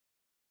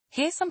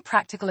Here's some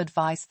practical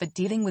advice for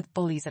dealing with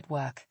bullies at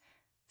work.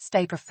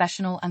 Stay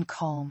professional and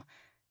calm.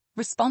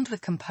 Respond with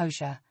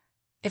composure.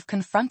 If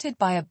confronted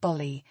by a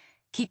bully,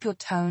 keep your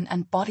tone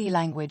and body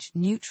language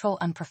neutral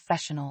and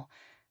professional.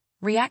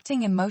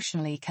 Reacting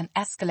emotionally can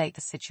escalate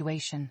the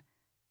situation.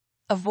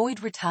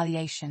 Avoid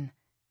retaliation.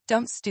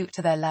 Don't stoop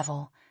to their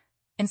level.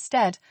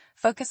 Instead,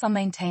 focus on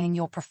maintaining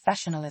your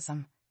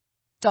professionalism.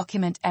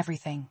 Document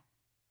everything.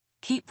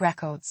 Keep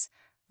records.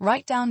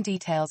 Write down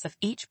details of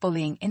each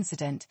bullying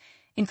incident,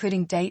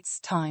 including dates,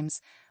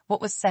 times,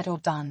 what was said or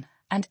done,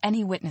 and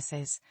any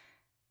witnesses.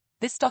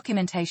 This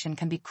documentation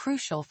can be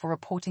crucial for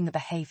reporting the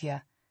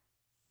behavior.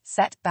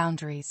 Set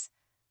boundaries.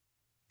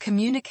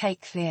 Communicate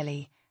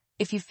clearly.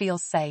 If you feel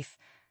safe,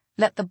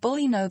 let the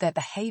bully know their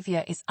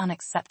behavior is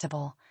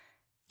unacceptable.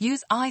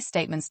 Use I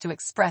statements to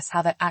express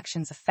how their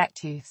actions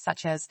affect you,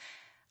 such as,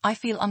 "I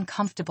feel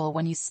uncomfortable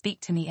when you speak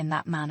to me in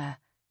that manner.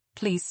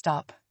 Please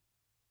stop."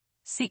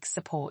 Seek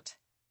support.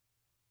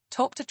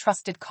 Talk to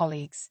trusted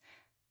colleagues.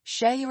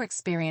 Share your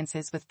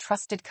experiences with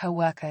trusted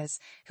co-workers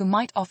who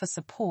might offer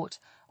support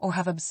or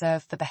have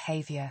observed the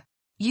behavior.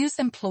 Use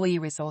employee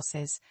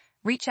resources.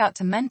 Reach out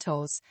to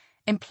mentors,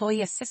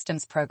 employee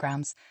assistance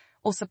programs,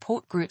 or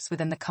support groups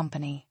within the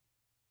company.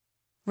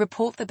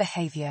 Report the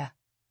behavior.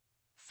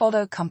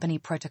 Follow company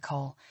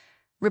protocol.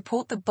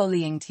 Report the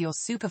bullying to your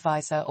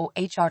supervisor or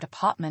HR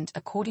department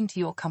according to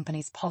your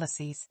company's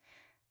policies.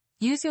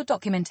 Use your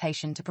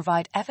documentation to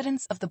provide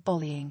evidence of the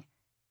bullying.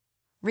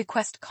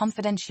 Request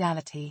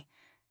confidentiality.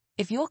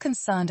 If you're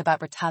concerned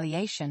about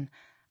retaliation,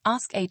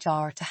 ask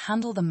HR to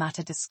handle the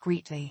matter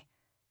discreetly.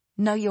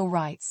 Know your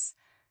rights.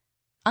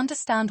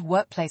 Understand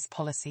workplace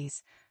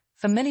policies.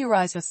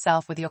 Familiarize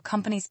yourself with your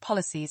company's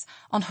policies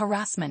on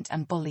harassment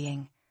and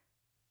bullying.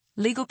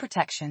 Legal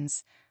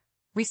protections.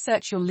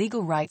 Research your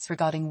legal rights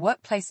regarding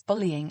workplace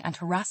bullying and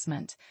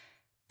harassment.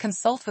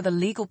 Consult with a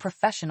legal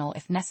professional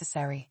if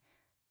necessary.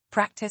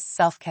 Practice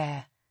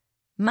self-care.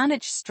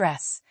 Manage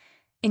stress.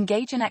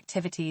 Engage in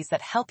activities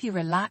that help you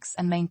relax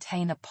and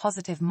maintain a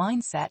positive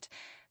mindset,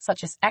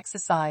 such as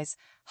exercise,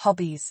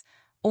 hobbies,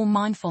 or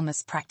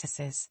mindfulness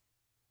practices.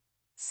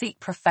 Seek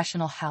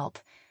professional help.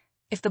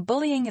 If the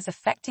bullying is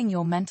affecting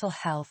your mental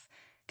health,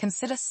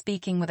 consider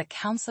speaking with a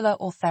counselor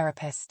or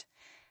therapist.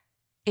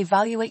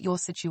 Evaluate your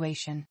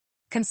situation.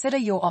 Consider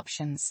your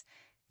options.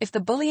 If the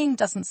bullying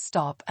doesn't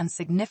stop and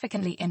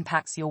significantly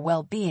impacts your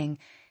well-being,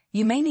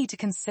 you may need to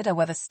consider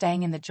whether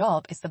staying in the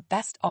job is the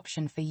best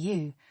option for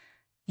you.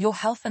 Your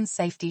health and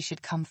safety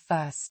should come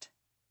first.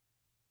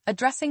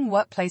 Addressing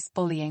workplace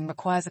bullying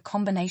requires a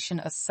combination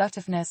of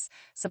assertiveness,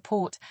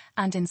 support,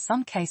 and in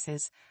some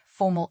cases,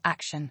 formal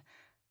action.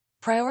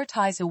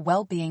 Prioritize your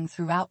well-being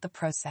throughout the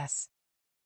process.